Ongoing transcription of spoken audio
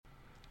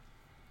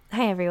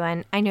Hi,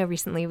 everyone. I know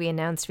recently we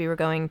announced we were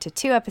going to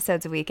 2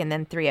 episodes a week and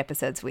then 3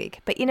 episodes a week.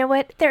 But you know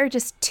what? There are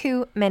just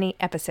too many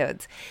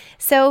episodes.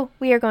 So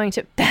we are going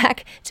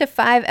back to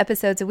 5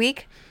 episodes a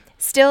week.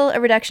 Still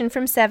a reduction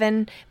from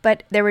 7,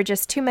 but there were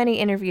just too many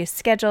interviews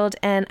scheduled,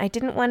 and I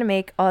didn't want to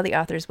make all the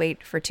authors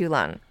wait for too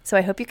long. So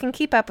I hope you can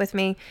keep up with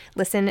me.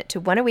 Listen to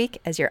 1 a week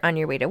as you're on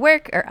your way to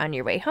work or on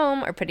your way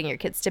home or putting your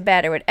kids to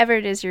bed or whatever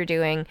it is you're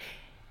doing.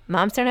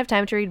 Moms Don't Have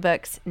Time to Read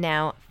Books,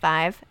 now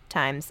 5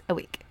 times a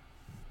week.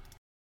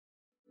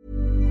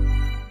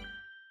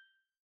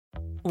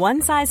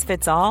 One size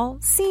fits all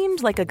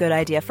seemed like a good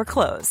idea for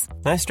clothes.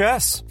 Nice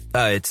dress.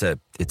 It's a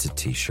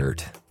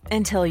t-shirt.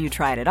 Until you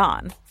tried it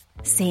on.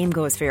 Same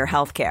goes for your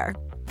healthcare.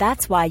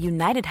 That's why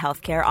United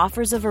Healthcare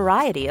offers a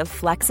variety of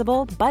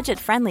flexible,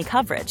 budget-friendly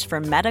coverage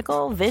for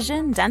medical,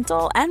 vision,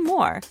 dental, and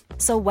more.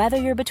 So whether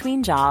you're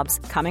between jobs,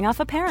 coming off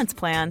a parent's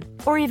plan,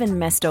 or even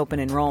missed open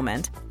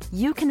enrollment,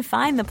 you can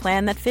find the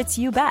plan that fits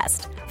you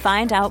best.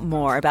 Find out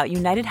more about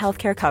United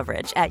Healthcare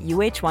coverage at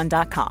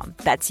uh1.com.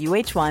 That's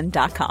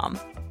uh1.com.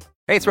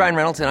 Hey, it's Ryan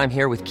Reynolds, and I'm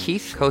here with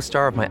Keith,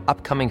 co-star of my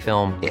upcoming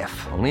film,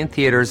 If, only in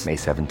theaters May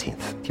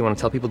 17th. Do you want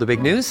to tell people the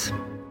big news?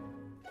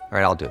 All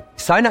right, I'll do it.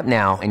 Sign up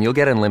now and you'll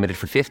get unlimited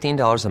for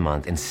 $15 a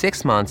month and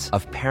 6 months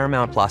of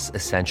Paramount Plus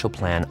Essential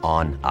Plan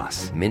on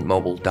us.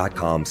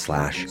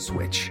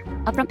 MintMobile.com/switch.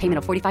 Upfront payment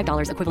of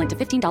 $45 equivalent to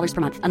 $15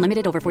 per month.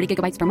 Unlimited over 40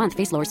 gigabytes per month.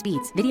 Face lower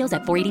speeds. Videos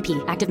at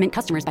 480p. Active Mint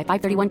customers by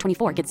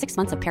 531.24 get 6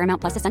 months of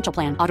Paramount Plus Essential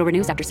Plan. Auto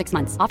renews after 6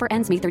 months. Offer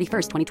ends May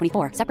 31st,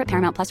 2024. Separate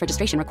Paramount Plus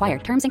registration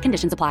required. Terms and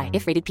conditions apply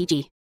if rated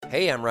PG.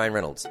 Hey, I'm Ryan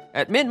Reynolds.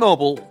 At Mint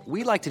Mobile,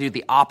 we like to do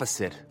the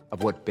opposite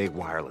of what Big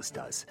Wireless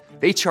does.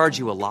 They charge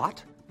you a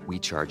lot. We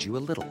charge you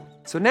a little.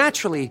 So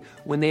naturally,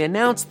 when they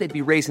announced they'd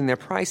be raising their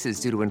prices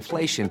due to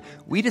inflation,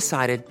 we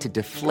decided to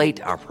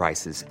deflate our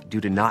prices due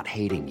to not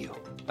hating you.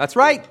 That's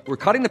right. We're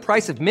cutting the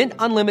price of Mint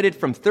Unlimited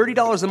from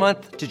 $30 a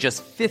month to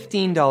just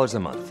 $15 a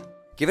month.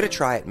 Give it a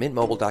try at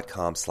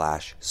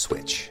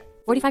mintmobile.com/switch.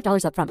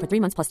 $45 upfront for 3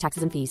 months plus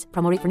taxes and fees.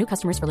 Promo rate for new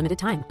customers for limited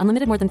time.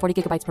 Unlimited more than 40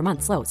 gigabytes per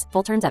month. Slows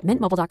full terms at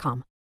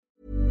mintmobile.com.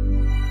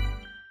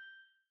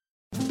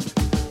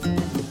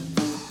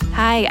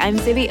 Hi, I'm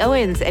Zibby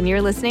Owens, and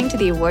you're listening to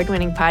the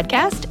award-winning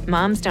podcast,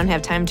 Moms Don't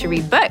Have Time to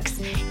Read Books.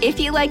 If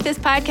you like this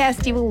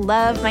podcast, you will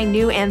love my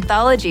new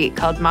anthology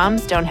called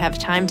Moms Don't Have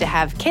Time to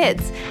Have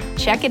Kids.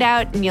 Check it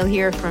out, and you'll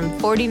hear from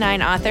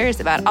 49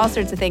 authors about all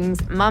sorts of things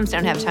moms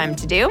don't have time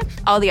to do.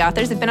 All the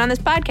authors have been on this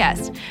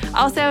podcast.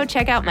 Also,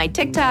 check out my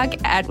TikTok,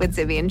 @with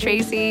Zibby and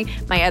Tracy,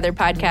 my other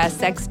podcast,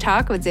 Sex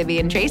Talk with Zibby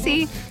and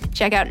Tracy.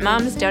 Check out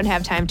Moms Don't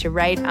Have Time to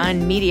Write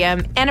on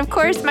Medium. And of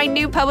course, my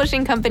new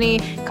publishing company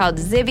called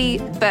Zibby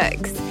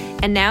Books.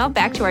 And now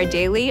back to our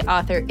daily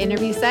author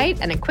interview site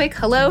and a quick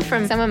hello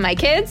from some of my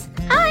kids.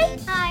 Hi.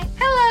 Hi.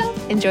 Hello.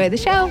 Enjoy the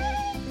show.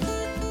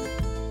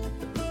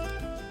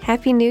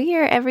 Happy New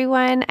Year,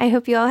 everyone. I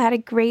hope you all had a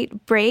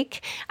great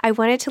break. I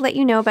wanted to let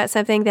you know about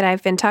something that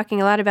I've been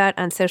talking a lot about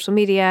on social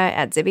media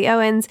at Zibby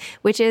Owens,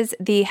 which is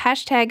the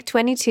hashtag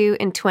 22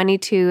 in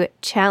 22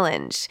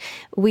 challenge.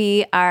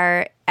 We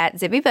are at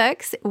Zibby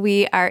Books.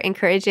 We are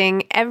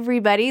encouraging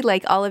everybody,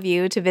 like all of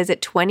you, to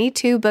visit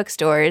 22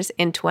 bookstores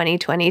in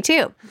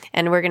 2022.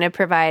 And we're going to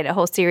provide a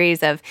whole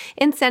series of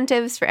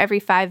incentives for every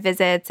 5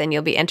 visits, and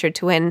you'll be entered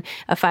to win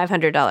a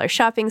 $500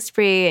 shopping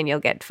spree, and you'll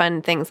get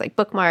fun things like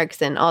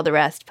bookmarks and all the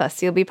rest.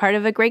 Plus, you'll be part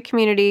of a great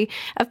community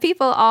of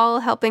people all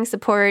helping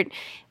support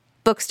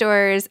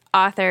bookstores,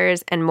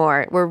 authors, and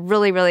more. We're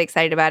really, really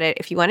excited about it.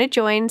 If you want to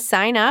join,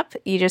 sign up.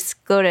 You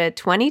just go to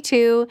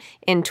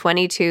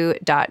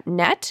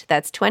 22in22.net.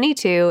 That's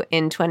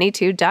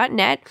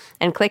 22in22.net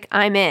and click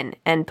I'm in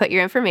and put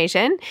your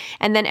information.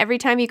 And then every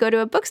time you go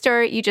to a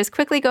bookstore, you just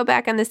quickly go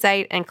back on the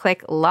site and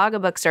click log a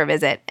bookstore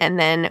visit. And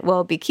then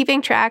we'll be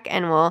keeping track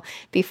and we'll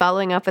be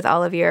following up with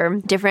all of your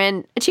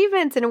different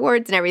achievements and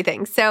awards and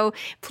everything. So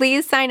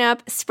please sign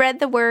up, spread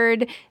the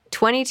word.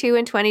 22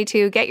 in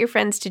 22, get your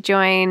friends to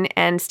join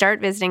and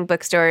start visiting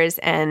bookstores,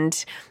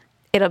 and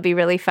it'll be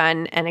really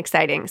fun and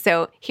exciting.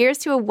 So here's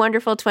to a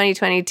wonderful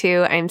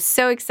 2022. I'm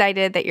so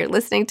excited that you're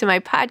listening to my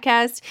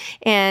podcast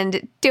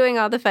and doing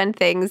all the fun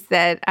things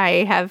that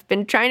I have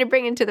been trying to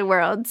bring into the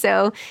world.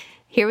 So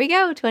here we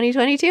go,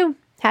 2022.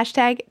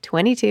 Hashtag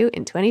 22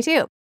 in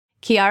 22.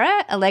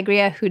 Chiara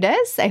Alegria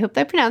Hudes, I hope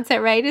I pronounced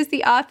that right, is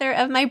the author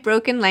of My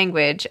Broken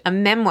Language, a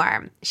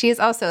memoir. She is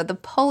also the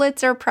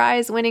Pulitzer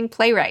Prize-winning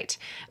playwright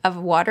of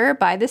Water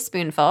by the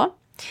Spoonful.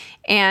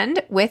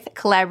 And with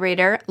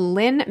collaborator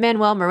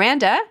Lin-Manuel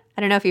Miranda, I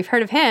don't know if you've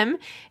heard of him,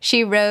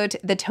 she wrote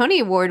the Tony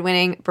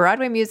Award-winning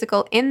Broadway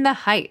musical In the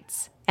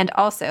Heights, and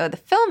also the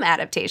film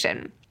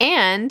adaptation,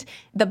 and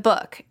the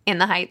book, In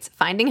the Heights,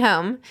 Finding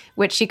Home,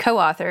 which she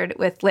co-authored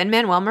with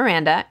Lin-Manuel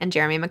Miranda and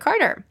Jeremy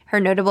McCarter.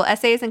 Her notable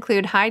essays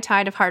include High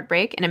Tide of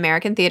Heartbreak in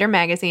American Theater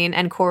Magazine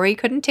and Corey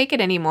Couldn't Take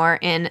It Anymore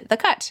in The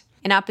Cut.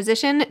 In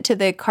opposition to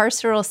the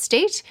carceral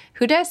state,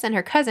 Hudes and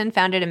her cousin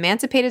founded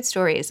Emancipated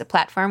Stories, a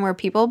platform where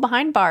people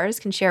behind bars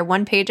can share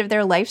one page of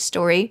their life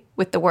story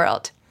with the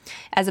world.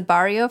 As a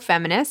barrio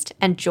feminist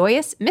and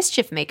joyous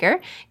mischief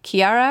maker,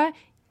 Chiara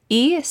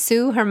E.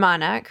 Sue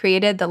Hermana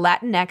created the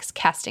Latinx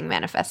Casting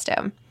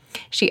Manifesto.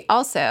 She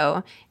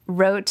also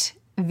wrote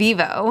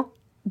Vivo,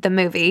 the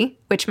movie,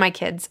 which my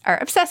kids are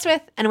obsessed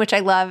with and which I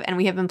love, and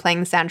we have been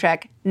playing the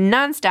soundtrack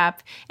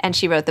nonstop, and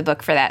she wrote the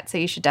book for that, so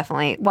you should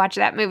definitely watch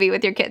that movie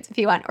with your kids if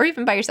you want, or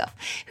even by yourself.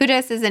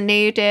 Hudas is a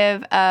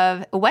native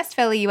of West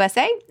Philly,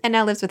 USA, and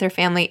now lives with her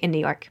family in New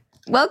York.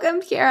 Welcome,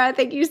 Kiara.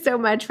 Thank you so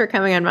much for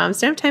coming on Moms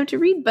Don't Have Time to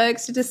Read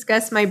Books to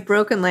discuss My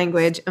Broken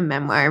Language, a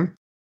memoir.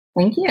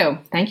 Thank you.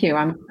 Thank you.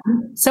 I'm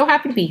so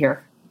happy to be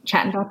here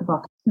chatting about the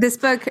book. This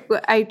book,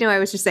 I know I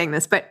was just saying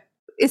this, but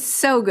it's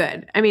so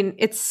good. I mean,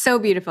 it's so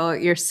beautiful.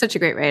 You're such a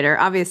great writer.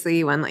 Obviously,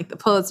 you won like the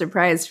Pulitzer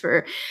Prize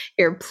for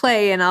your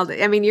play and all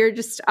that. I mean, you're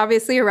just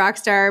obviously a rock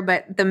star,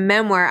 but the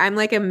memoir, I'm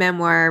like a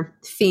memoir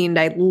fiend.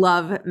 I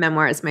love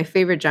memoirs. My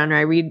favorite genre.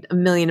 I read a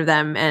million of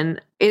them,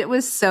 and it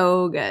was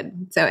so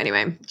good. So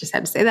anyway, just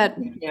had to say that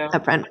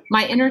up front.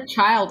 My inner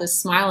child is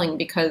smiling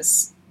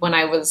because when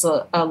I was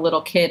a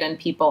little kid and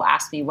people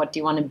asked me, what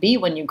do you want to be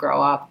when you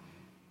grow up?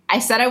 I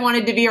said I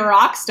wanted to be a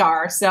rock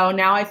star, so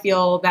now I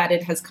feel that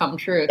it has come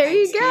true. There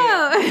you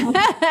go.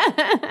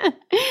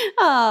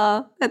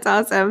 Oh, that's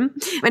awesome.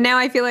 But now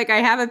I feel like I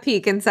have a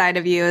peek inside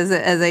of you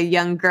as a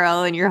young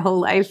girl in your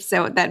whole life,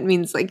 so that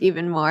means like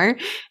even more.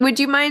 Would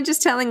you mind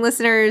just telling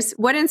listeners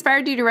what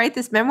inspired you to write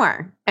this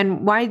memoir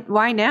and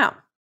why now?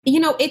 You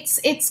know,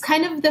 it's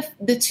kind of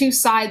the two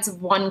sides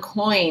of one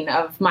coin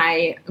of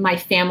my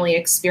family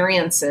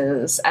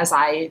experiences as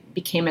I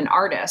became an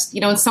artist.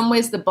 You know, in some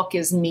ways the book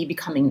is me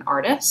becoming an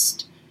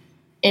artist.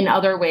 In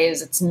other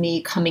ways, it's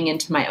me coming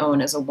into my own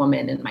as a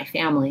woman in my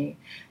family.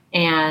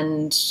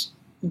 And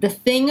the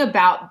thing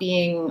about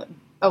being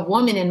a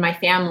woman in my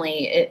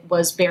family, it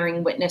was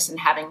bearing witness and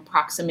having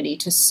proximity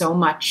to so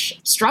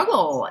much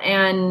struggle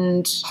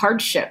and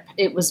hardship.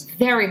 It was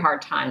very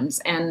hard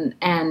times. And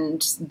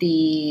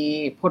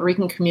the Puerto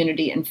Rican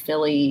community in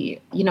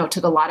Philly, you know,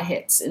 took a lot of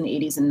hits in the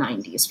 80s and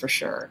 90s for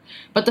sure.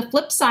 But the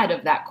flip side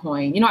of that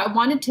coin, you know, I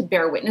wanted to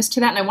bear witness to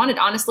that. And I wanted,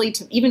 honestly,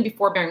 to, even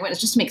before bearing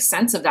witness, just to make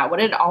sense of that. What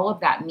did all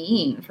of that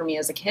mean for me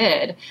as a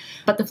kid?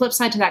 But the flip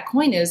side to that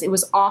coin is it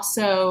was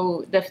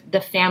also, the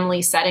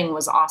family setting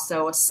was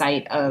also a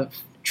site of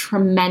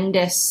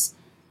tremendous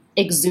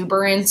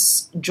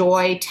exuberance,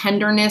 joy,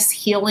 tenderness,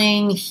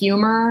 healing,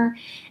 humor.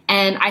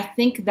 And I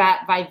think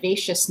that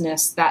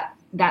vivaciousness,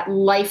 that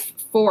life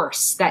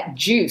force, that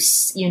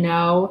juice, you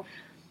know,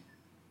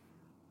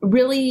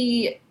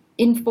 really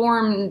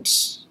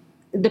informed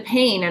the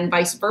pain and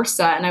vice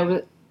versa.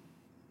 And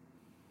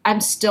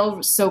I'm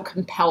still so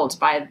compelled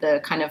by the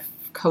kind of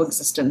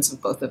coexistence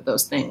of both of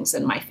those things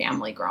in my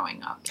family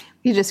growing up.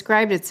 You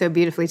described it so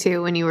beautifully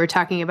too when you were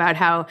talking about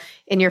how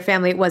in your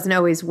family it wasn't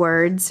always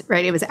words,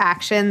 right? It was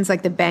actions,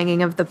 like the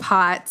banging of the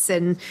pots.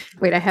 And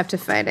wait, I have to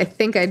find, I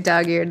think I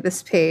dog-eared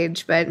this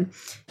page, but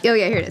oh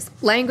yeah, here it is.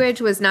 Language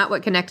was not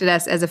what connected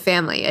us as a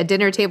family. A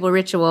dinner table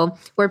ritual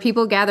where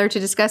people gather to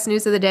discuss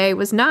news of the day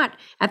was not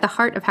at the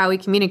heart of how we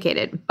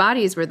communicated.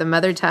 Bodies were the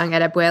mother tongue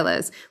at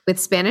abuelas, with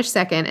Spanish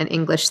second and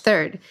English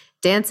third.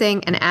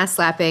 Dancing and ass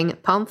slapping,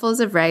 palmfuls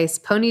of rice,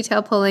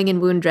 ponytail pulling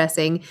and wound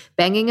dressing,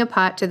 banging a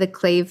pot to the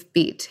clave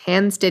beat.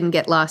 Hands didn't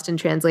get lost in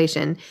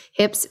translation.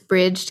 Hips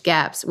bridged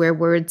gaps where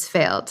words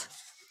failed.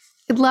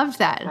 I loved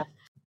that.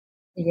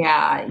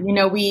 Yeah. You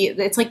know,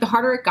 it's like the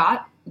harder it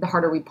got, the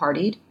harder we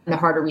partied, the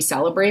harder we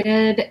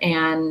celebrated,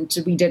 and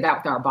we did that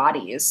with our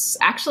bodies.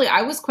 Actually,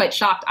 I was quite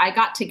shocked. I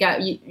got to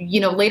get, you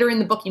know, later in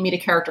the book, you meet a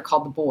character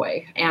called the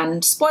Boy.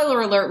 And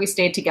spoiler alert, we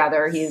stayed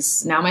together.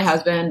 He's now my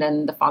husband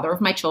and the father of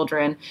my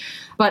children.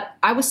 But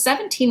I was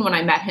 17 when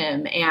I met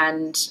him,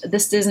 and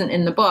this isn't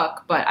in the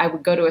book, but I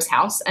would go to his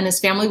house and his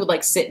family would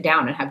like sit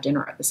down and have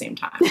dinner at the same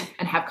time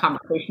and have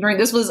conversation.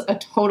 This was a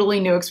totally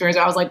new experience.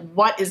 I was like,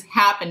 what is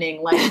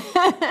happening? Like,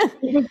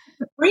 it was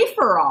a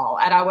free-for-all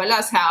at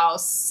Abuela's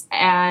house,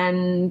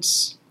 and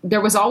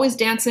there was always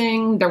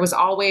dancing. There was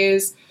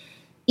always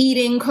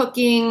eating,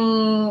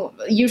 cooking,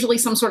 usually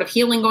some sort of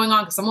healing going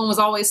on because someone was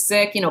always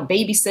sick, you know,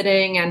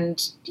 babysitting,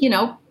 and, you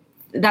know,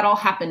 that all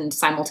happened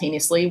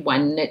simultaneously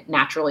when it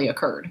naturally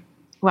occurred.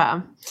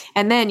 Wow.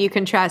 And then you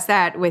contrast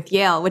that with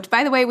Yale, which,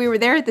 by the way, we were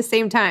there at the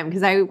same time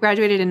because I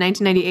graduated in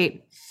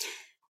 1998.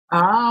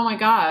 Oh, my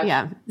gosh.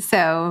 Yeah.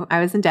 So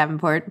I was in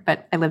Davenport,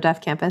 but I lived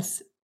off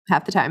campus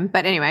half the time.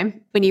 But anyway,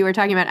 when you were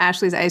talking about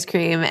Ashley's ice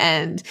cream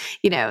and,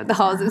 you know, the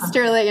halls of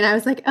Sterling, and I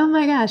was like, oh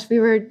my gosh, we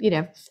were, you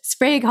know,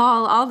 Sprague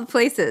Hall, all the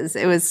places.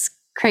 It was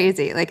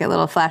crazy, like a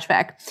little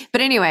flashback.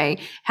 But anyway,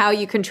 how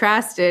you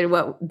contrasted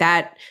what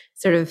that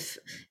sort of,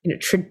 you know,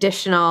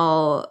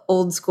 traditional,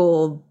 old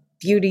school,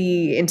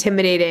 beauty,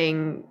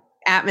 intimidating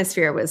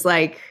atmosphere was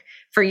like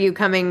for you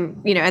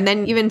coming, you know, and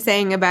then even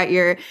saying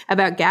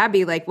about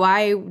Gabby, like,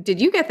 why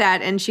did you get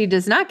that? And she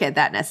does not get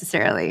that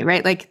necessarily,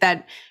 right? Like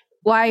that,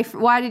 why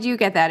did you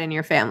get that in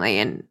your family?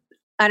 And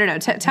I don't know,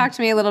 talk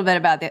to me a little bit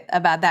about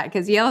that,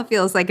 because Yale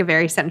feels like a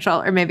very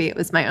central, or maybe it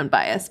was my own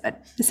bias,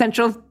 but a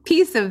central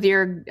piece of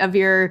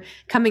your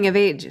coming of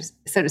age,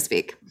 so to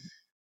speak.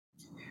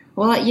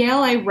 Well, at Yale,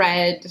 I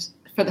read,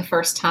 for for the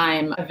first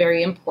time a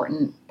very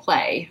important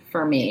play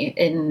for me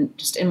in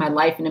my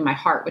life and in my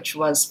heart, which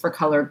was For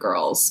Colored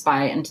Girls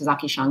by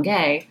Ntozake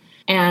Shange.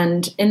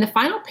 And in the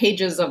final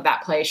pages of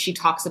that play, she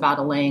talks about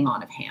a laying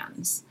on of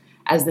hands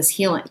as this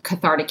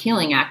cathartic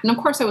healing act. And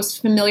of course, I was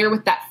familiar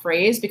with that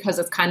phrase because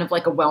it's kind of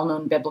like a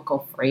well-known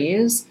biblical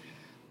phrase.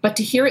 But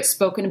to hear it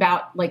spoken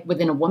about like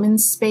within a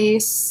woman's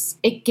space,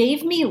 it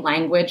gave me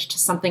language to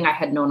something I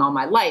had known all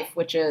my life,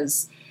 which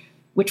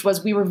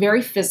was we were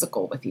very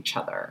physical with each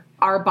other.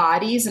 Our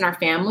bodies and our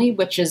family,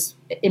 which is,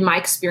 in my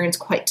experience,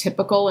 quite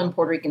typical in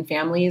Puerto Rican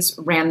families,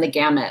 ran the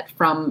gamut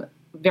from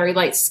very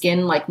light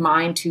skin like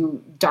mine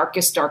to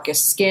darkest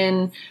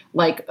skin,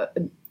 like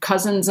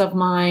cousins of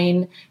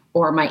mine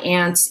or my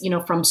aunts,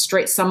 from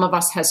straight, some of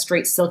us has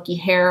straight silky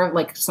hair,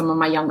 like some of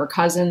my younger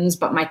cousins,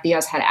 but my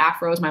tias had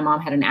afros. My mom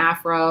had an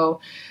afro.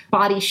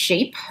 Body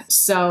shape.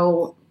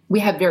 So we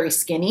had very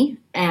skinny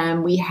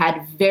and we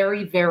had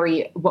very,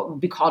 very, what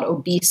would be called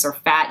obese or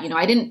fat.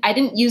 I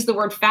didn't use the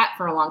word fat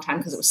for a long time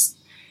because it was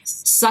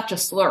such a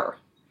slur.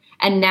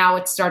 And now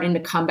it's starting to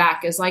come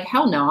back as like,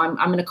 hell no, I'm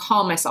going to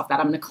call myself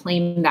that. I'm going to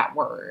claim that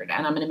word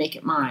and I'm going to make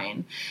it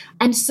mine.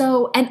 And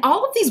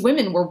all of these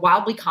women were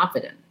wildly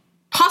confident,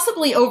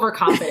 possibly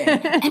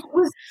overconfident. And it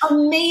was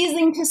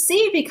amazing to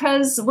see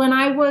because when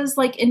I was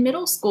like in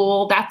middle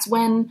school, that's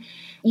when,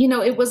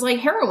 it was like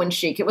heroin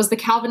chic. It was the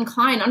Calvin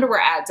Klein underwear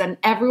ads and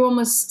everyone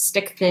was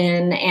stick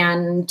thin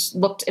and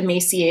looked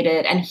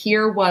emaciated. And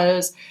here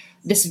was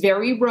this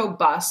very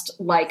robust,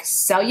 like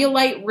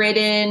cellulite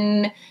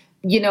ridden,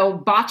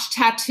 botch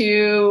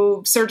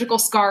tattoo, surgical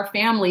scar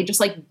family, just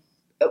like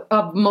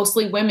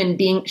mostly women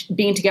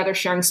being together,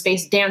 sharing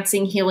space,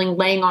 dancing, healing,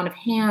 laying on of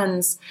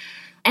hands.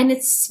 And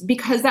it's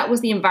because that was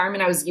the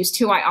environment I was used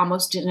to. I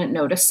almost didn't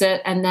notice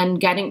it. And then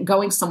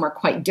going somewhere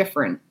quite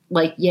different,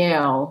 like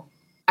Yale,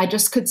 I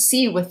just could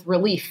see with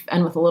relief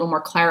and with a little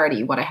more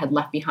clarity what I had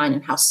left behind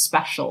and how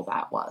special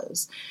that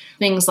was.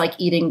 Things like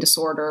eating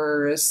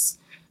disorders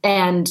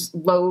and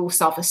low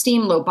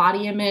self-esteem, low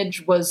body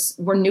image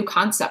were new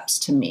concepts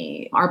to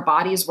me. Our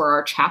bodies were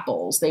our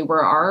chapels. They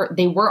were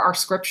our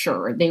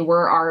scripture. They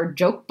were our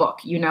joke book,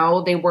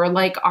 they were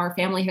like our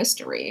family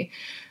history.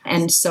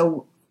 And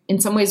so in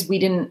some ways we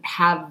didn't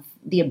have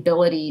the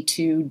ability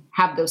to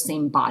have those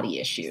same body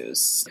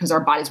issues because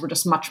our bodies were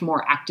just much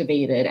more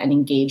activated and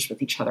engaged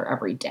with each other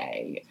every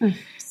day.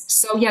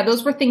 So yeah,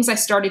 those were things I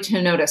started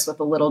to notice with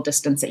a little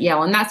distance at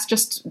Yale. And that's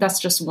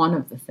just one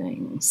of the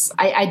things.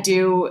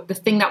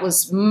 The thing that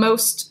was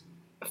most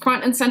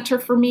front and center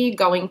for me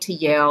going to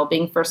Yale,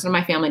 being first in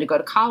my family to go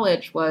to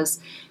college, was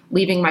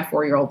leaving my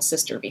 4-year-old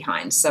sister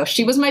behind. So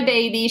she was my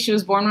baby. She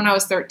was born when I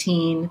was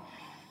 13.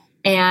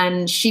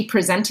 And she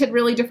presented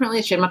really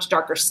differently. She had much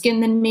darker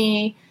skin than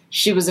me.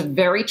 She was a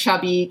very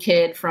chubby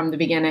kid from the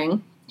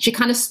beginning. She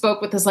kind of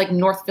spoke with this like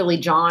North Philly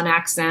John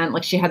accent.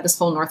 Like she had this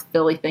whole North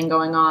Philly thing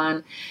going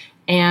on.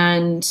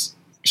 And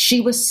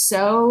she was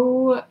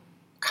so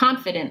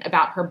confident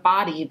about her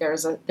body.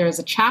 There's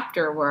a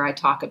chapter where I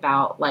talk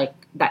about like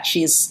that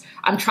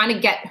I'm trying to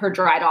get her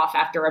dried off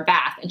after a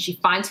bath. And she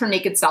finds her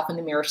naked self in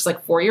the mirror. She's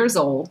like 4 years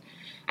old.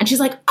 And she's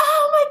like,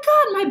 oh my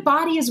God, my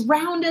body is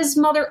round as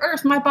Mother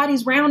Earth. My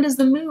body's round as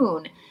the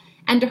moon.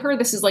 And to her,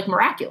 this is like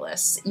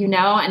miraculous, and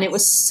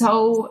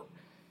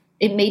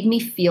it made me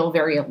feel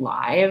very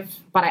alive.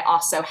 But I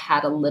also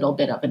had a little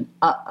bit of an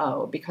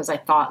because I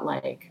thought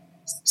like,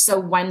 so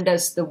when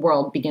does the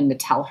world begin to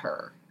tell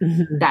her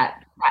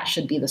that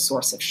should be the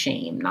source of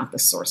shame, not the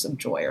source of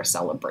joy or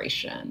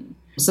celebration?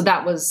 So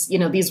that was,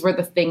 these were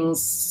the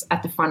things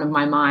at the front of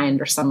my mind,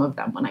 or some of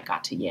them, when I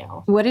got to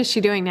Yale. What is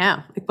she doing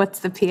now? Like, what's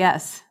the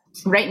PS?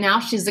 Right now,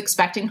 she's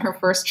expecting her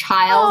first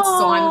child,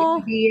 so I'm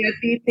going to be at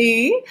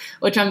BT,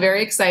 which I'm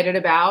very excited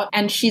about.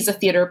 And she's a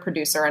theater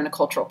producer and a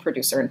cultural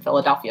producer in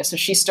Philadelphia. So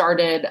she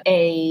started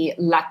a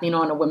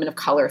Latino and a women of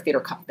color theater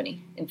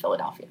company in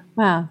Philadelphia.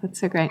 Wow, that's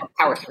so great.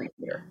 Power 3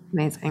 Theater.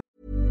 Amazing.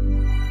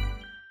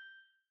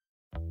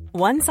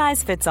 One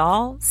size fits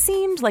all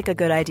seemed like a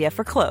good idea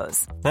for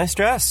clothes. Nice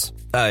dress.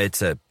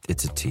 It's a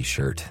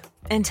t-shirt.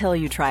 Until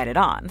you tried it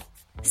on.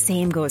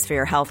 Same goes for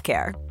your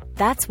healthcare.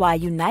 That's why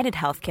United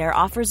Healthcare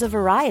offers a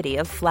variety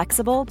of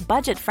flexible,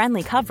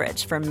 budget-friendly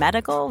coverage for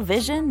medical,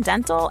 vision,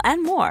 dental,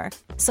 and more.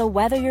 So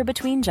whether you're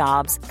between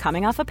jobs,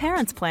 coming off a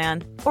parent's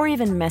plan, or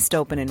even missed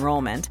open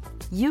enrollment,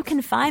 you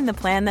can find the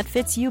plan that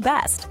fits you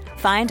best.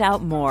 Find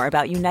out more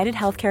about United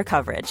Healthcare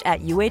coverage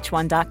at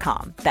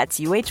uh1.com. That's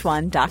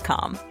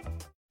uh1.com.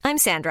 I'm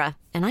Sandra,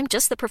 and I'm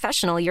just the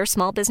professional your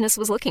small business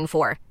was looking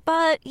for.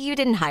 But you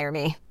didn't hire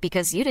me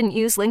because you didn't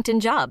use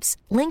LinkedIn Jobs.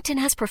 LinkedIn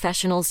has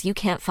professionals you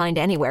can't find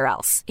anywhere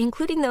else,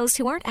 including those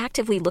who aren't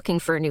actively looking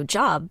for a new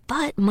job,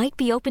 but might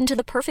be open to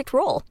the perfect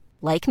role,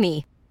 like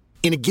me.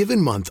 In a given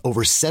month,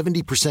 over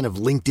 70% of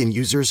LinkedIn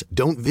users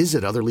don't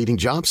visit other leading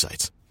job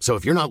sites. So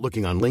if you're not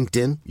looking on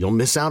LinkedIn, you'll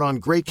miss out on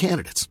great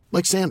candidates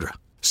like Sandra.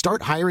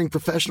 Start hiring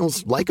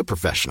professionals like a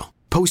professional.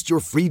 Post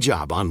your free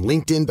job on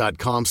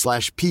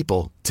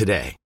linkedin.com/people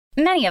today.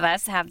 Many of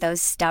us have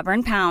those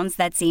stubborn pounds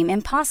that seem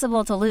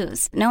impossible to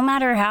lose, no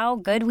matter how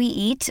good we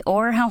eat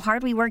or how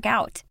hard we work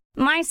out.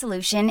 My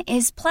solution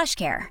is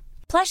PlushCare.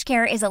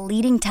 PlushCare is a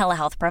leading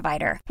telehealth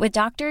provider with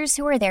doctors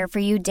who are there for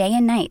you day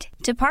and night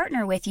to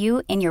partner with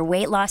you in your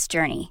weight loss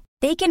journey.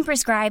 They can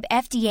prescribe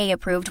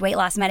FDA-approved weight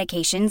loss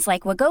medications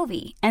like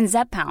Wegovy and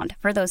Zepbound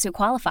for those who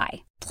qualify.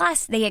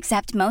 Plus, they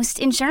accept most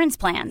insurance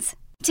plans.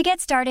 To get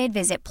started,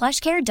 visit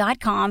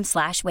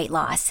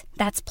plushcare.com/weightloss.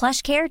 That's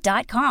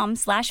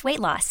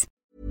plushcare.com/weightloss.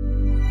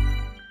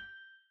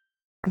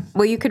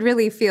 Well, you could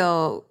really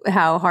feel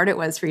how hard it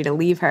was for you to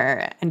leave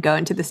her and go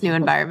into this new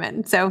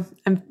environment. So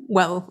I'm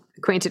well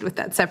acquainted with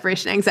that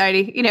separation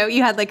anxiety. You know,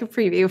 you had like a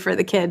preview for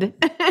the kid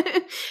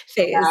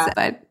phase,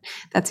 but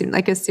that seemed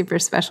like a super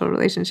special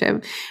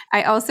relationship.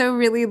 I also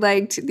really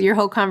liked your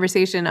whole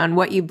conversation on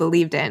what you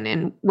believed in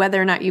and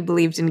whether or not you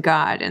believed in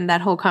God, and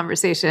that whole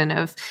conversation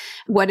of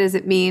what does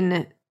it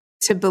mean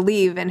to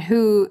believe, and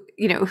who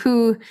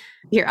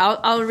here,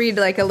 I'll read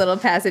like a little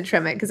passage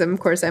from it, because of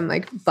course I'm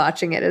like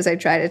botching it as I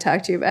try to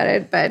talk to you about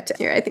it, but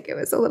here, I think it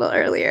was a little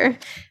earlier.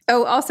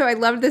 Oh, also I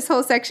loved this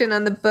whole section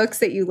on the books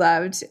that you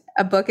loved.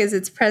 A book is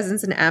its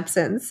presence and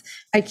absence.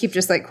 I keep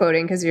just like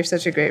quoting because you're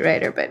such a great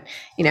writer, but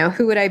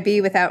who would I be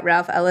without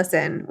Ralph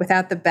Ellison,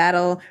 without the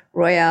battle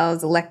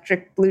royale's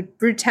electric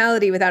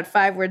brutality, without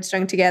 5 words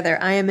strung together,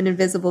 I am an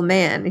invisible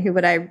man. Who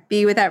would I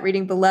be without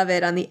reading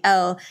Beloved on the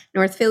L,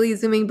 North Philly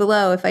zooming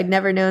below, if I'd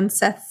never known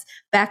Seth's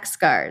back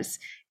scars?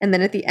 And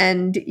then at the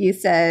end, you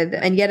said,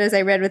 and yet as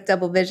I read with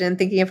double vision,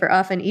 thinking of her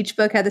often, each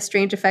book had the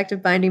strange effect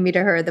of binding me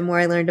to her. The more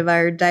I learned of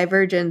our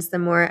divergence, the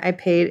more I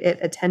paid it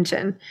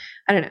attention.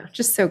 I don't know,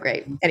 just so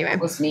great. Anyway. It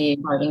was me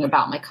writing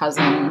about my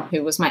cousin,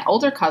 who was my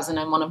older cousin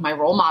and one of my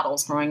role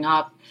models growing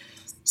up.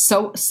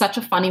 So such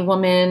a funny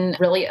woman,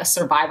 really a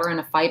survivor and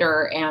a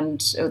fighter. And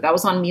that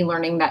was on me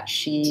learning that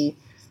she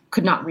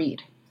could not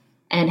read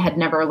and had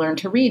never learned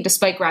to read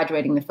despite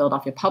graduating the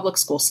Philadelphia public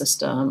school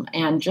system,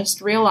 and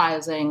just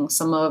realizing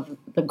some of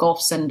the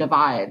gulfs and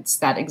divides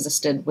that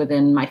existed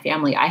within my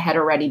family. I had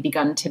already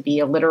begun to be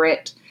a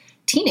literate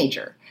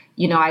teenager.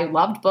 I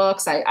loved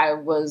books. I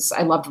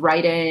loved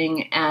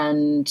writing,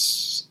 and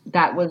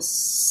that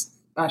was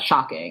a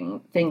shocking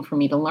thing for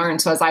me to learn.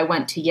 So as I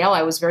went to Yale,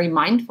 I was very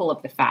mindful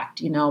of the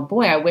fact,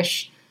 boy, I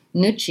wish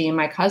Nucci,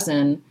 my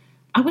cousin,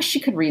 I wish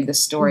she could read this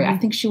story. I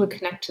think she would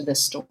connect to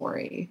this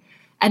story.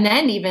 And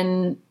then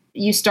even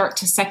you start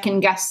to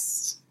second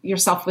guess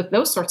yourself with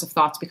those sorts of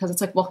thoughts, because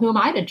it's like, well, who am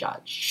I to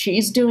judge?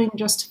 She's doing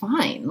just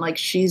fine. Like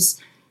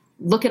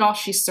look at all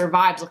she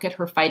survived. Look at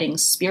her fighting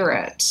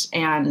spirit.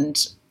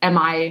 And am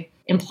I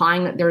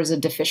implying that there's a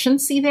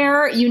deficiency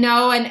there?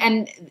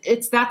 And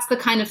that's the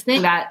kind of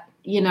thing that,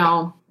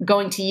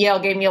 going to Yale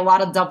gave me a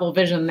lot of double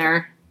vision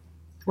there.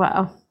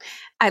 Wow.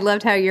 I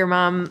loved how your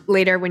mom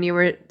later, when you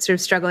were sort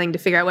of struggling to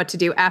figure out what to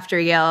do after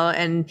Yale,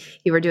 and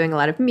you were doing a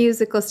lot of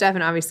musical stuff,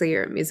 and obviously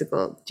you're a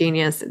musical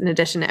genius in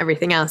addition to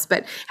everything else,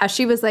 but how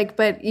she was like,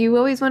 but you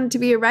always wanted to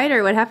be a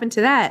writer. What happened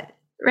to that?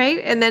 Right.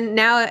 And then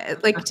now,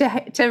 like,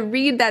 to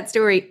read that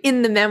story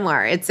in the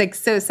memoir, it's like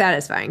so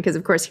satisfying, because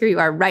of course here you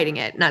are writing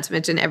it, not to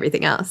mention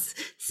everything else.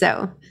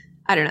 So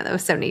I don't know. That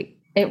was so neat.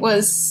 It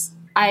was.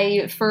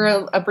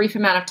 For a brief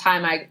amount of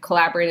time, I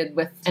collaborated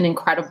with an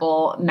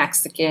incredible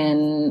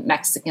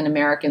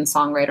Mexican-American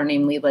songwriter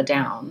named Leela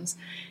Downs.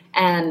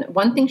 And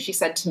one thing she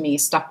said to me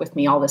stuck with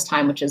me all this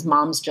time, which is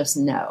moms just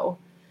know.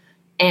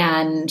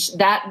 And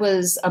that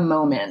was a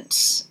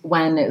moment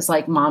when it was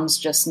like, moms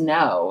just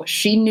know.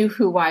 She knew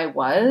who I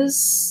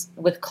was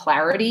with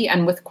clarity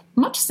and with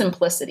much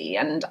simplicity,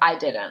 and I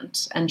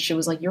didn't. And she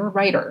was like, you're a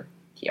writer,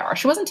 Kiara.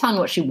 She wasn't telling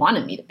me what she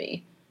wanted me to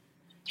be.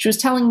 She was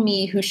telling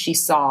me who she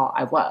saw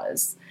I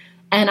was.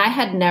 And I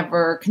had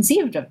never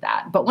conceived of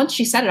that. But once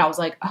she said it, I was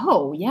like,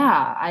 oh,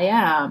 yeah, I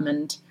am.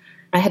 And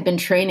I had been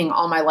training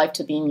all my life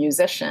to be a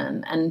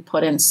musician and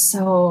put in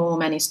so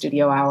many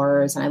studio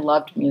hours. And I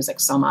loved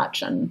music so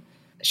much. And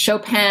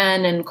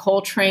Chopin and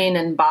Coltrane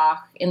and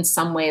Bach, in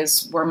some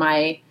ways, were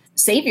my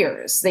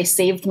saviors. They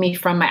saved me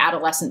from my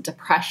adolescent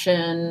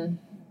depression.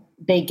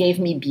 They gave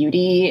me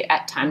beauty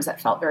at times that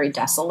felt very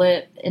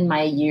desolate in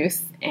my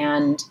youth.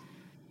 And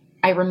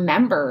I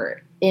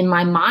remember in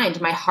my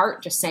mind, my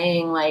heart just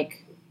saying,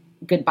 like,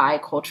 goodbye,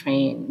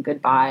 Coltrane,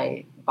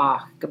 goodbye,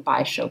 Bach,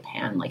 goodbye,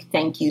 Chopin. Like,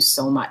 thank you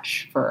so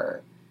much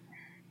for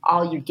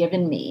all you've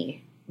given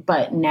me.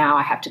 But now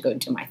I have to go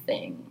do my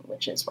thing,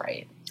 which is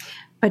right.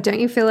 But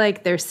don't you feel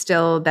like there's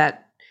still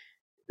that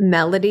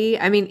melody?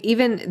 I mean,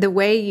 even the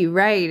way you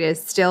write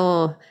is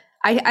still,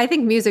 I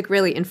think music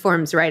really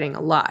informs writing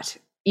a lot.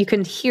 You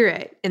can hear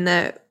it in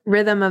the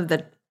rhythm of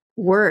the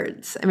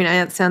words. I mean,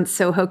 that sounds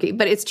so hokey,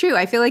 but it's true.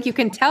 I feel like you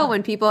can tell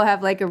when people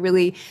have like a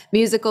really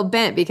musical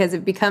bent, because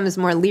it becomes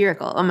more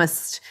lyrical,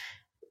 almost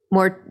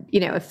more,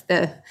 if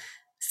the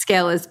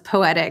scale is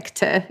poetic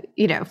to,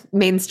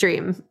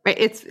 mainstream, right?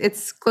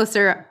 It's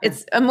closer.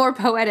 It's a more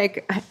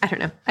poetic, I don't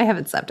know. I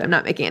haven't slept. I'm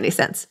not making any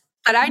sense,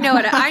 but I know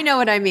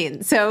what I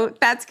mean. So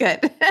that's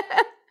good.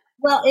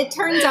 Well, it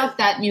turns out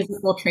that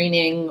musical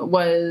training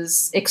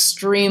was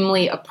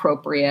extremely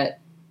appropriate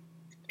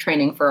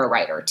training for a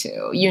writer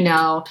too,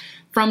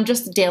 from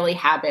just daily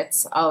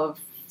habits of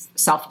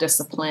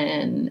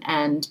self-discipline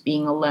and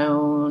being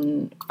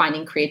alone,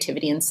 finding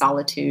creativity in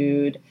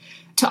solitude,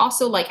 to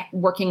also like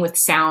working with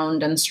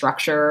sound and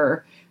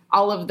structure.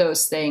 All of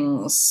those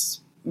things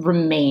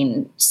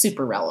remain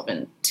super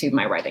relevant to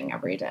my writing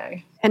every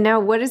day. And now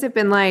what has it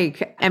been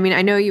like? I mean,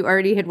 I know you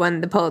already had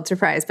won the Pulitzer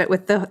Prize, but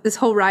with this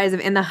whole rise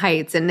of In the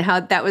Heights and how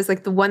that was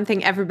like the one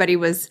thing everybody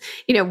was,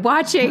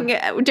 watching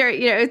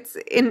during, it's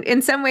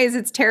in some ways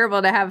it's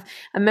terrible to have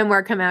a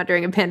memoir come out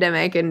during a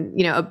pandemic and,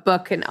 a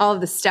book and all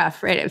of the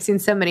stuff, right? I've seen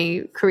so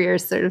many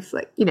careers sort of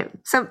like,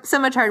 so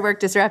much hard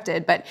work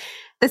disrupted, but at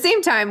the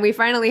same time, we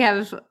finally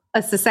have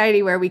a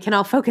society where we can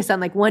all focus on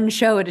like one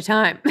show at a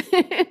time,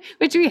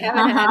 which we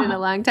haven't had in a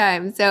long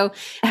time. So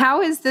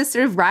how has this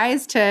sort of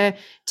rise to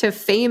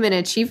fame and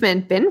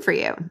achievement been for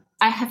you?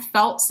 I have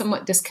felt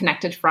somewhat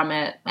disconnected from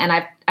it. And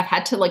I've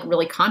had to like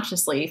really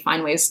consciously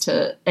find ways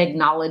to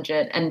acknowledge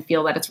it and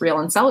feel that it's real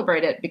and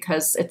celebrate it,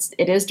 because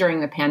it is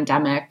during the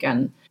pandemic.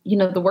 And,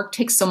 the work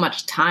takes so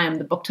much time.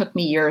 The book took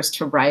me years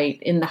to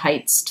write. In the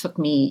Heights took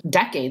me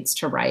decades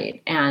to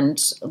write. And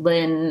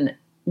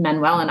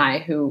Lin-Manuel and I,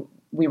 who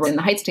we were in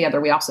the Heights together,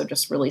 we also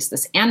just released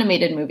this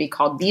animated movie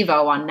called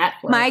Vivo on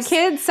Netflix. My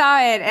kids saw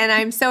it, and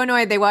I'm so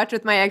annoyed. They watched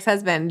with my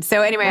ex-husband.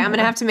 So anyway, I'm going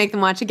to have to make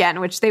them watch again,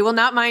 which they will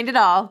not mind at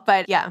all.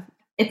 But yeah.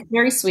 It's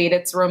very sweet.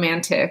 It's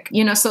romantic.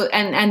 So,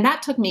 and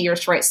that took me years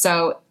to write.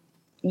 So,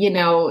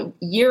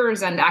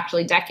 years and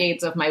actually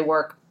decades of my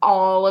work,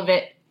 all of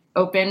it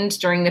opened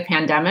during the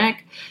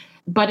pandemic.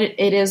 But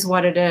it is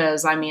what it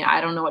is. I mean,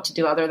 I don't know what to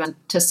do other than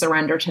to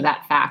surrender to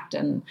that fact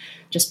and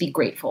just be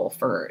grateful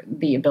for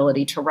the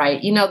ability to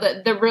write.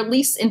 The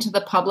release into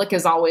the public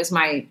is always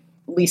my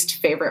least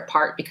favorite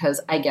part,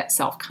 because I get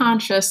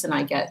self-conscious and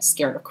I get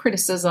scared of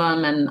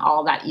criticism and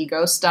all that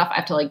ego stuff. I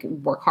have to like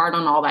work hard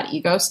on all that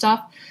ego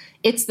stuff.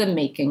 It's the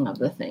making of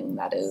the thing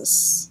that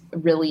is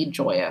really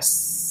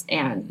joyous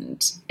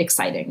and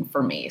exciting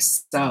for me.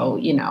 So,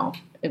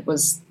 it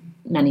was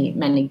many,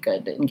 many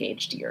good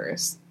engaged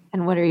years.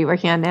 And what are you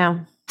working on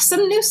now?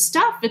 Some new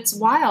stuff. It's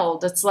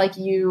wild. It's like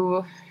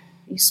you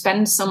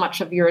spend so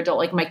much of your adult,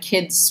 like my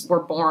kids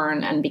were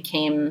born and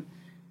became,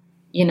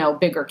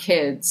 bigger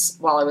kids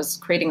while I was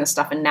creating this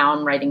stuff. And now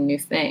I'm writing new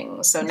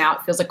things. So now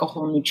it feels like a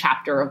whole new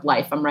chapter of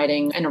life. I'm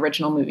writing an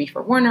original movie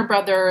for Warner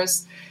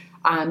Brothers.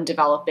 I'm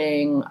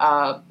developing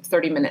a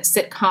 30-minute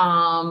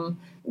sitcom.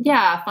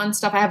 Yeah, fun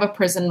stuff. I have a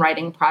prison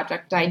writing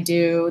project I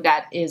do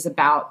that is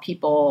about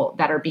people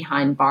that are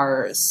behind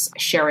bars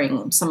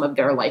sharing some of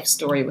their life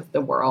story with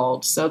the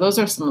world. So those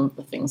are some of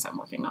the things I'm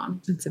working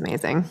on. It's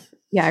amazing.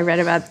 Yeah, I read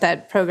about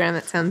that program.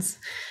 That sounds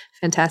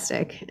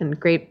fantastic and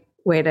great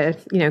way to,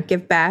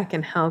 give back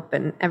and help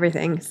and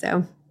everything.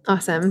 So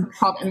awesome. It's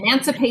called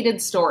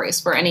Emancipated Stories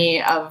for any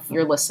of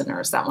your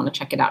listeners that want to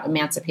check it out.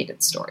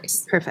 Emancipated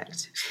Stories.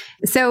 Perfect.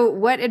 So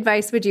what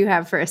advice would you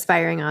have for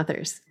aspiring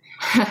authors?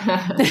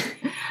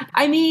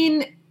 I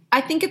mean, I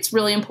think it's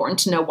really important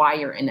to know why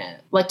you're in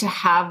it, like to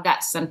have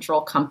that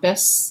central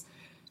compass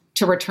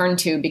to return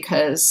to,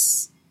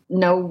 because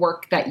no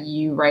work that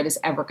you write is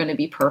ever going to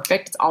be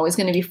perfect. It's always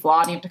going to be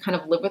flawed. You have to kind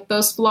of live with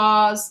those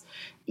flaws.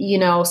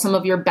 Some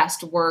of your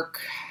best work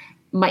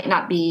might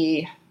not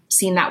be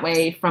seen that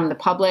way from the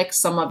public.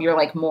 Some of your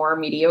like more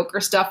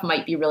mediocre stuff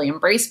might be really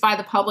embraced by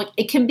the public.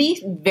 It can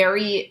be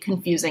very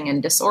confusing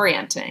and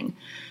disorienting.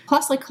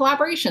 Plus, like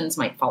collaborations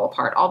might fall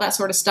apart, all that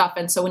sort of stuff.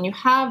 And so when you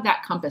have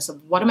that compass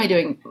of what am I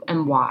doing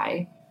and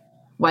why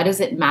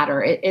does it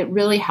matter? It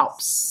really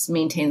helps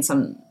maintain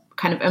some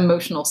kind of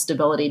emotional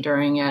stability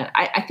during it.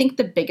 I think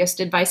the biggest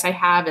advice I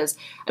have is,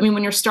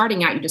 when you're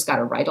starting out, you just got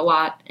to write a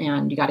lot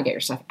and you got to get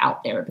your stuff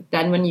out there. But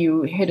then when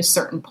you hit a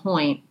certain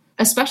point,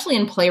 especially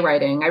in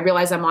playwriting, I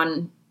realize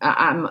I'm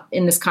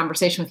in this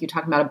conversation with you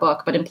talking about a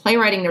book, but in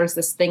playwriting, there's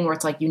this thing where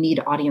it's like you need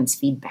audience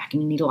feedback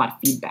and you need a lot of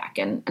feedback.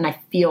 And I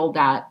feel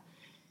that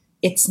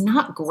it's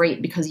not great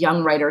because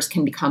young writers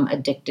can become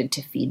addicted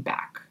to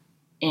feedback.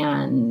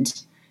 And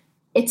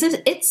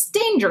it's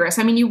dangerous.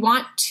 You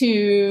want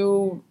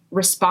to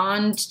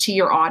respond to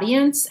your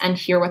audience and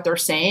hear what they're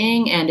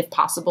saying and, if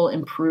possible,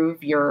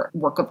 improve your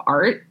work of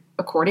art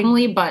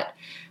accordingly. But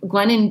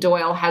Glennon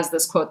Doyle has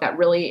this quote that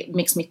really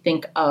makes me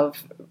think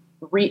of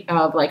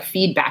like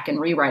feedback and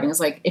rewriting. Is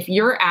like, if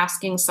you're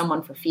asking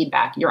someone for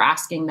feedback, you're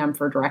asking them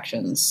for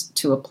directions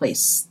to a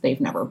place they've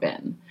never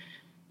been.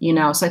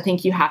 So I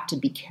think you have to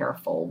be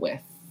careful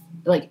with,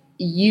 like,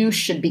 you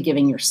should be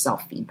giving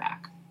yourself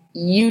feedback.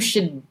 You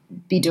should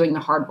be doing the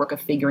hard work of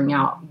figuring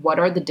out what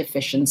are the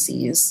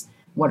deficiencies,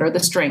 what are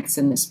the strengths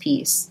in this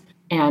piece,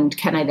 and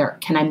can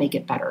I make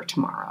it better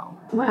tomorrow?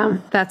 Wow,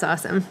 that's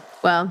awesome.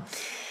 Well,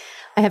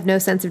 I have no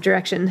sense of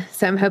direction,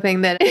 so I'm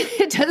hoping that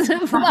it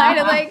doesn't apply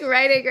to like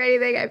writing or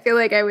anything. I feel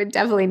like I would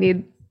definitely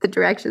need the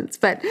directions,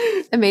 but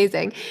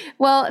amazing.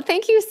 Well,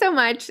 thank you so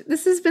much.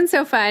 This has been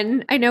so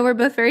fun. I know we're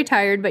both very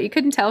tired, but you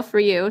couldn't tell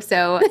for you.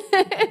 So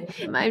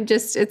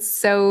it's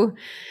so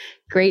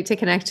great to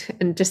connect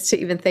and just to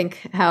even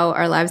think how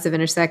our lives have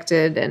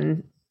intersected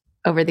and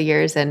over the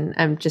years. And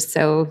I'm just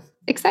so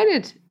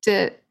excited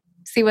to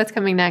see what's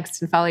coming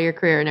next and follow your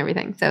career and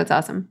everything. So it's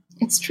awesome.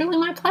 It's truly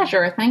my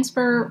pleasure. Thanks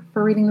for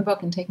reading the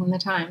book and taking the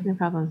time. No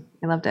problem.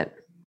 I loved it.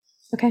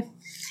 Okay.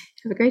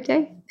 Have a great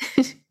day.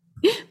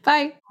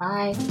 Bye.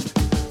 Bye.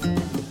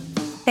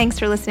 Thanks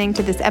for listening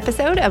to this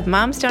episode of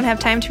Moms Don't Have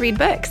Time to Read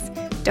Books.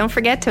 Don't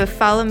forget to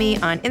follow me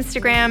on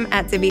Instagram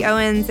at Zibby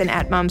Owens and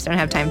at Moms Don't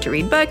Have Time to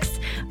Read Books.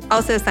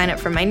 Also sign up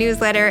for my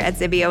newsletter at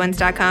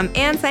zibbyowens.com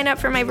and sign up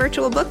for my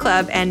virtual book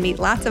club and meet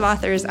lots of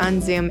authors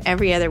on Zoom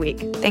every other week.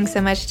 Thanks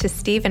so much to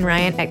Steve and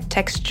Ryan at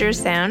Texture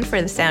Sound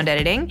for the sound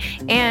editing.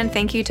 And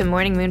thank you to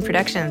Morning Moon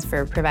Productions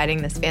for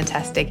providing this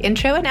fantastic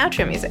intro and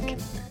outro music.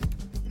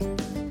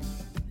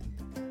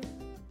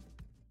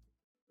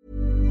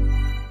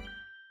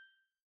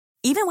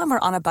 Even when we're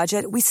on a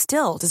budget, we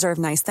still deserve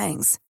nice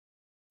things.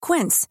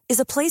 Quince is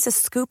a place to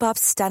scoop up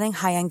stunning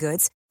high-end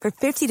goods for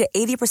 50 to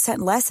 80%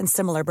 less than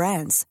similar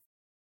brands.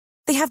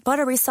 They have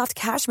buttery soft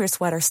cashmere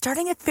sweaters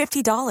starting at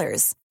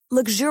 $50,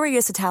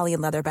 luxurious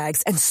Italian leather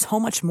bags, and so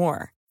much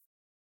more.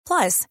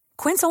 Plus,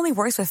 Quince only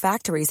works with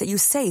factories that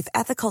use safe,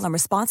 ethical, and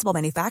responsible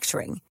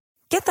manufacturing.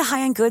 Get the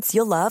high-end goods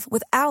you'll love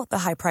without the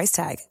high price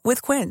tag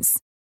with Quince.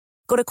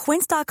 Go to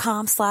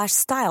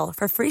quince.com/style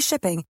for free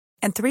shipping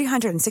and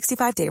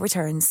 365-day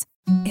returns.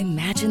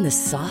 Imagine the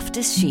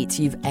softest sheets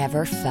you've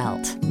ever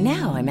felt.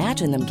 Now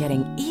imagine them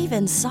getting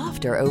even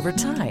softer over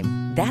time.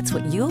 That's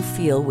what you'll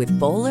feel with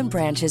Boll &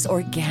 Branch's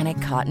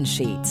organic cotton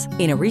sheets.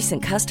 In a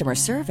recent customer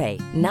survey,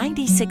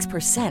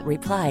 96%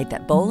 replied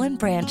that Boll &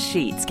 Branch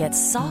sheets get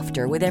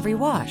softer with every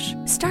wash.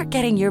 Start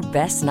getting your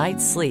best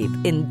night's sleep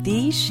in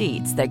these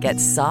sheets that get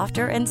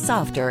softer and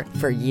softer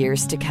for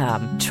years to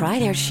come. Try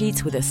their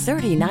sheets with a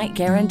 30-night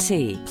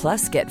guarantee.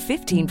 Plus, get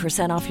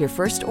 15% off your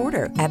first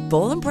order at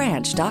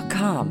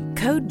bollandbranch.com.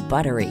 Code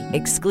BUTTERY.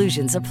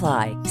 Exclusions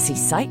apply. See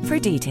site for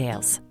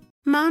details.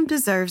 Mom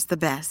deserves the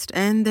best,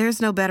 and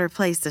there's no better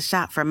place to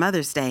shop for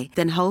Mother's Day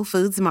than Whole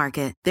Foods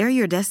Market. They're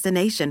your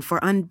destination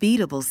for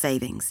unbeatable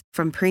savings,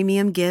 from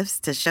premium gifts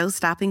to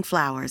show-stopping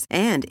flowers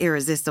and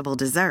irresistible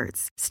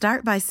desserts.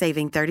 Start by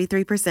saving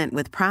 33%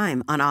 with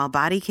Prime on all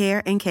body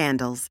care and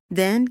candles.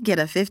 Then get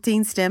a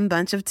 15-stem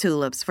bunch of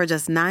tulips for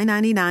just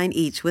 $9.99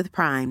 each with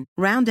Prime.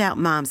 Round out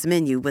Mom's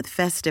menu with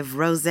festive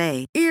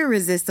rosé,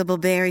 irresistible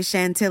berry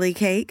chantilly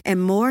cake,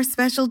 and more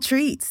special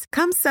treats.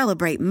 Come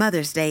celebrate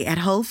Mother's Day at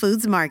Whole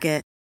Foods Market.